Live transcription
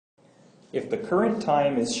If the current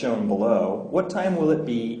time is shown below, what time will it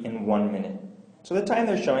be in 1 minute? So the time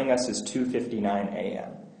they're showing us is 2:59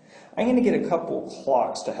 a.m. I'm going to get a couple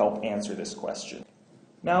clocks to help answer this question.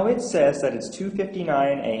 Now it says that it's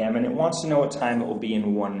 2:59 a.m. and it wants to know what time it will be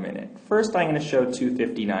in 1 minute. First I'm going to show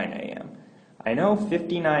 2:59 a.m. I know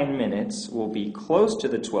 59 minutes will be close to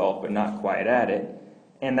the 12 but not quite at it,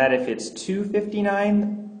 and that if it's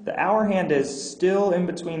 2:59, the hour hand is still in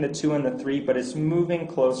between the 2 and the 3, but it's moving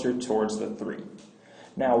closer towards the 3.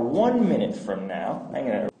 Now 1 minute from now,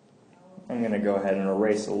 I'm going to go ahead and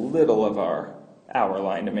erase a little of our hour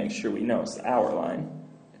line to make sure we know it's the hour line.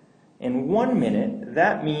 In 1 minute,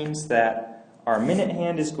 that means that our minute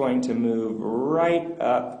hand is going to move right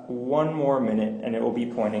up 1 more minute, and it will be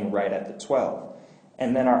pointing right at the 12.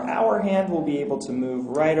 And then our hour hand will be able to move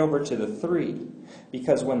right over to the 3,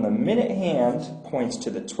 because when the minute hand points to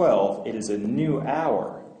the 12, it is a new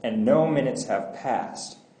hour, and no minutes have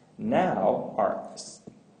passed. Now,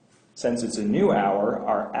 since it's a new hour,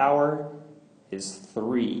 our hour is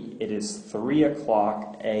 3. It is 3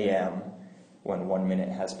 o'clock a.m. when 1 minute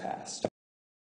has passed.